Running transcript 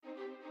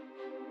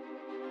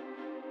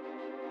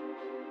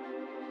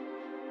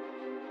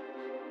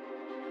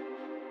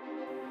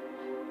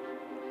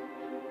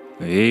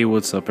Hey,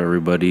 what's up,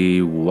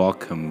 everybody?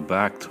 Welcome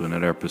back to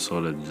another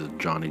episode of the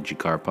Johnny G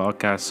Car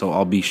podcast. So,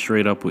 I'll be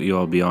straight up with you.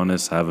 I'll be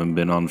honest, I haven't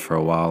been on for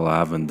a while. I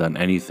haven't done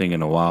anything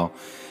in a while.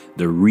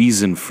 The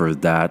reason for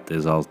that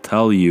is I'll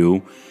tell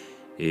you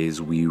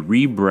is we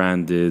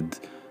rebranded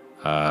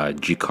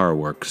G Car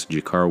Works.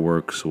 G Car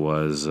Works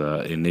was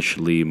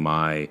initially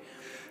my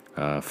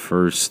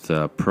first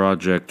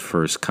project,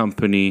 first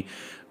company,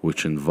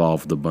 which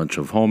involved a bunch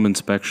of home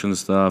inspection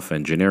stuff,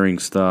 engineering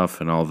stuff,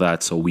 and all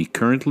that. So we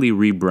currently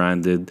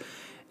rebranded,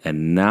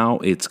 and now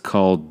it's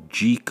called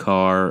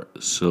G-Car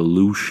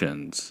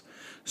Solutions.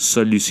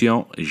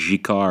 Solution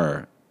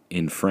G-Car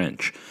in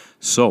French.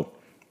 So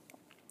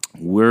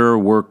we're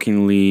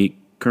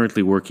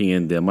currently working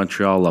in the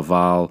Montreal,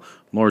 Laval,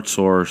 North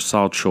Shore,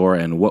 South Shore,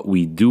 and what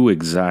we do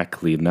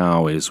exactly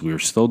now is we're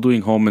still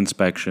doing home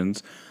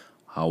inspections.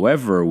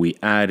 However, we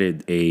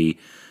added a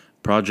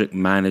project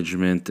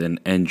management and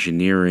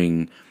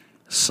engineering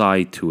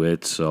side to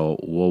it. So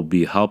we'll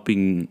be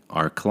helping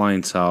our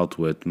clients out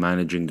with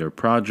managing their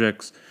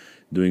projects,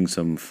 doing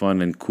some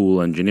fun and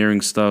cool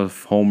engineering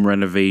stuff, home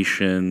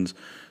renovations,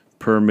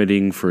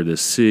 permitting for the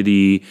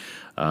city.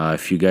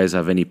 If you guys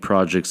have any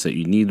projects that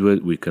you need with,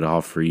 we could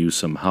offer you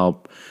some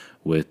help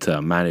with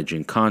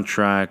managing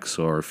contracts,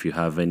 or if you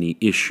have any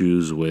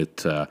issues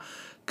with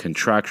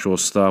contractual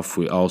stuff,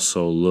 we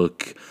also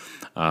look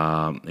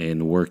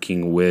in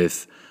working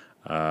with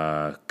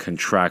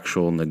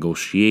contractual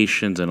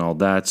negotiations and all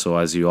that. So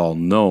as you all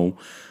know,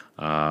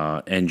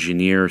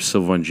 engineer,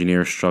 civil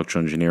engineer,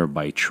 structural engineer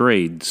by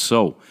trade.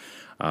 So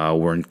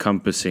we're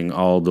encompassing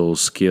all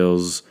those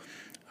skills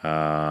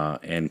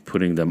and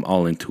putting them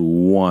all into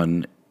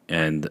one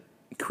and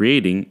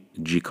creating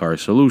G-Car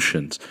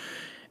Solutions.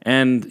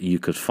 And you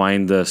could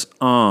find us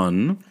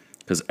on,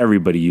 because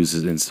everybody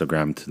uses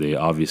Instagram today,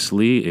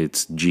 obviously.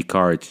 It's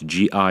G-Car, it's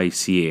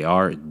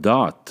Gicar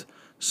dot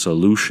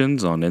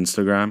solutions on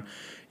Instagram.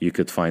 You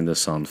could find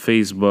us on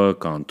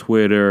Facebook, on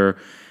Twitter.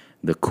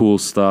 The cool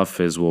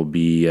stuff is we'll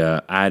be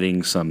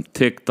adding some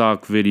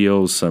TikTok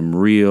videos, some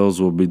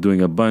reels. We'll be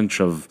doing a bunch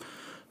of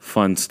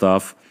fun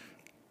stuff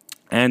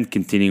and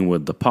continuing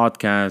with the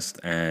podcast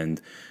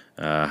and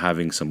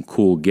having some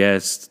cool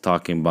guests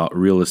talking about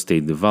real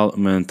estate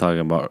development, talking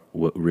about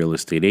real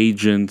estate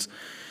agents.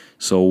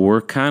 So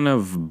we're kind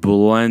of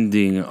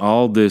blending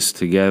all this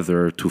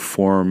together to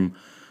form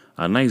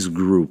a nice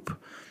group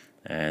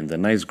and a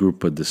nice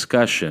group of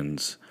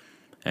discussions.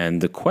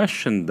 And the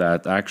question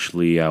that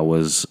actually I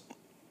was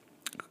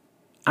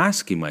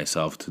asking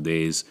myself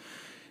today is,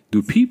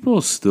 do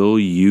people still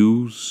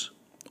use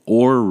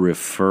or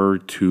refer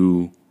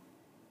to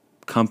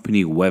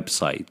company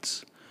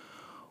websites?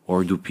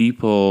 Or do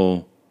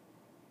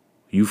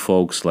you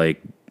folks,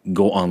 like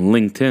go on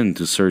LinkedIn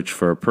to search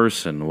for a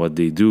person, what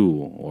they do,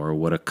 or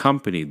what a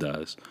company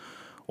does,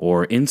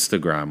 or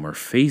Instagram or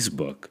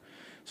Facebook?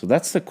 So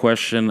that's the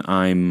question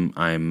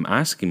I'm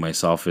asking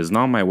myself. Is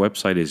now my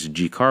website is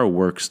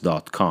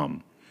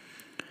gcarworks.com.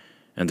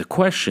 And the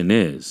question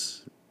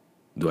is,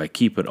 do I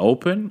keep it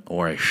open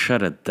or I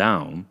shut it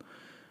down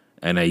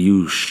and I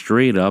use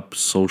straight up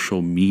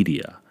social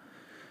media?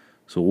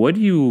 So what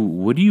do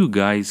you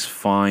guys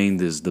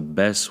find is the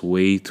best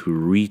way to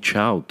reach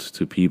out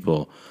to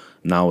people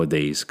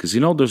nowadays? Because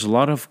there's a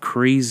lot of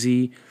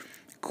crazy,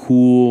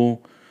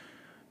 cool,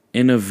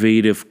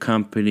 innovative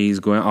companies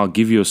going. I'll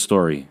give you a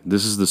story.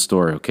 This is the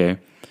story, okay?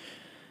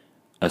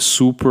 A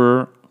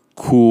super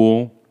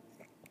cool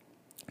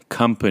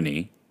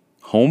company,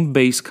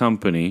 home-based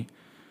company,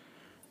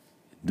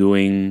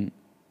 doing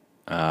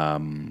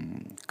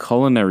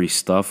culinary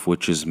stuff,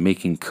 which is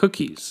making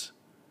cookies.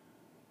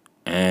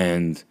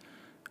 And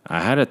I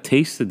had a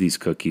taste of these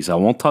cookies. I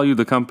won't tell you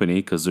the company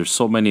because there's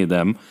so many of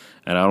them,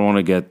 and I don't want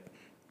to get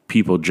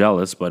people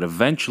jealous, but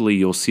eventually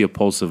you'll see a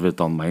post of it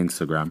on my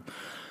Instagram.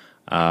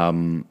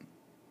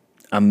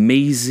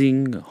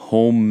 Amazing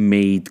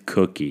homemade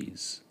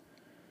cookies.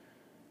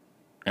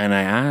 And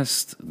I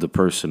asked the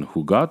person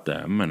who got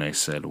them, and I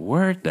said,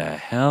 where the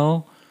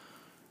hell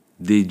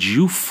did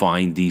you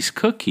find these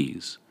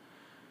cookies?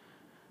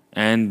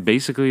 And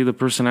basically the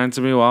person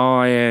answered me, well,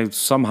 I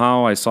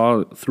saw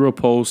it through a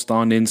post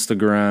on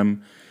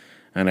Instagram,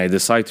 and I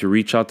decided to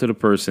reach out to the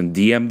person,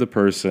 DM the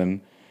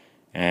person,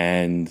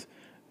 and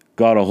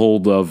got a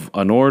hold of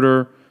an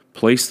order,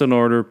 placed an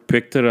order,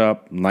 picked it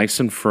up, nice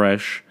and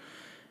fresh.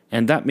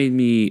 And that made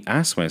me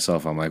ask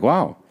myself, I'm like,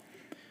 wow,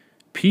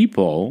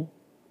 people,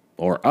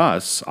 or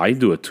us, I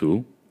do it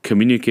too,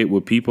 communicate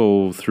with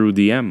people through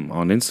DM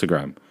on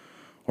Instagram,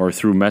 or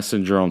through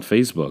Messenger on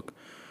Facebook,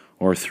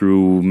 or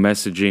through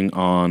messaging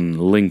on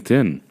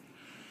LinkedIn.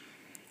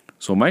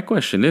 So my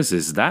question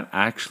is that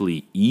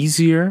actually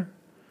easier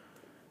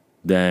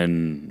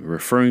than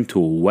referring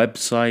to a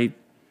website,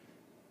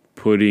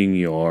 putting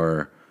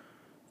your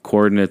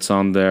coordinates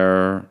on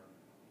there,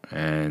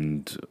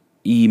 and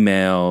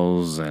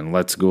emails, and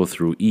let's go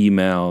through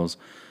emails?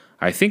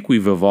 I think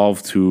we've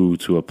evolved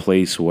to a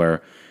place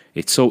where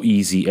it's so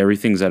easy,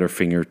 everything's at our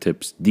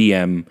fingertips,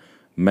 DM,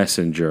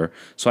 Messenger.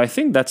 So I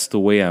think that's the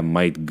way I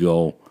might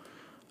go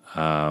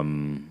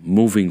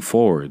moving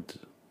forward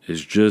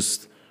is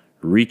just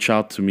reach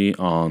out to me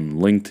on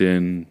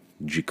LinkedIn,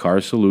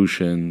 GCar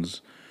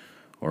Solutions,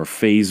 or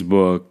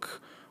Facebook,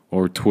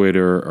 or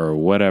Twitter, or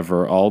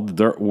whatever.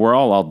 We're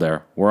all out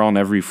there. We're on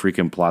every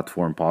freaking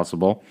platform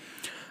possible,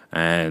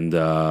 and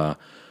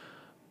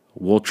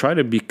we'll try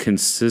to be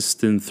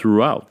consistent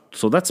throughout.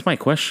 So that's my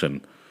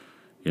question.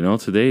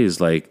 Today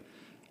is like,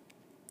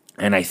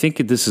 and I think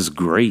this is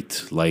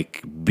great,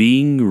 like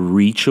being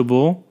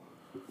reachable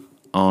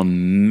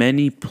on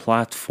many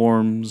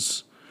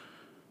platforms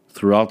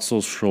throughout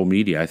social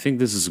media. I think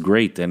this is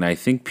great. And I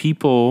think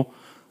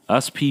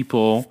us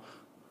people,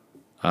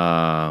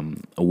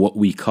 what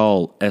we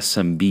call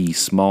SMB,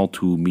 small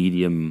to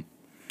medium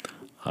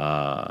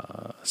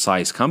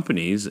size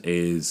companies,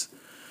 is,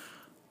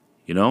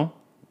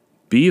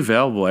 be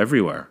available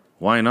everywhere.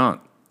 Why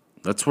not?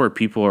 That's where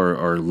people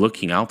are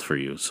looking out for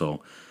you.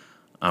 So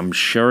I'm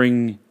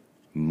sharing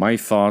my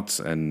thoughts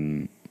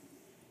and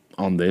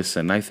on this.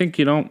 And I think,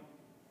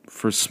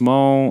 for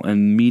small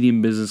and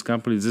medium business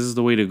companies, this is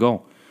the way to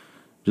go.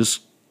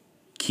 Just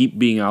keep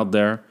being out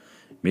there,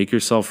 make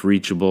yourself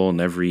reachable in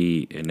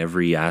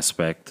every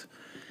aspect.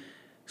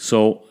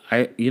 So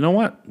you know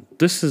what?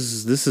 This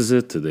is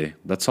it today.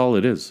 That's all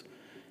it is.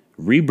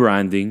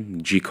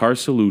 Rebranding, GCar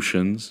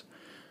Solutions.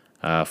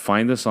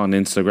 Find us on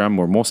Instagram.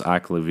 We're most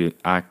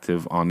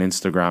active on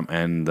Instagram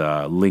and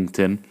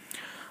LinkedIn.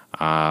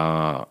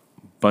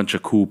 Bunch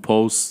of cool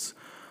posts,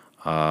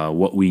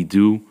 what we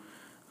do.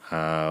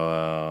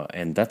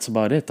 And that's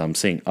about it. I'm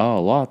saying a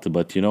lot,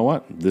 but you know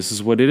what? This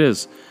is what it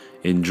is.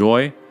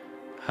 Enjoy.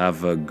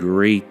 Have a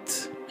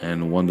great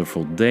and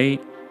wonderful day.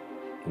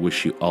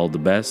 Wish you all the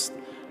best.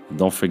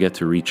 Don't forget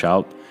to reach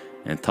out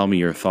and tell me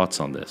your thoughts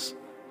on this.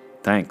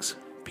 Thanks.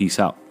 Peace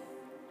out.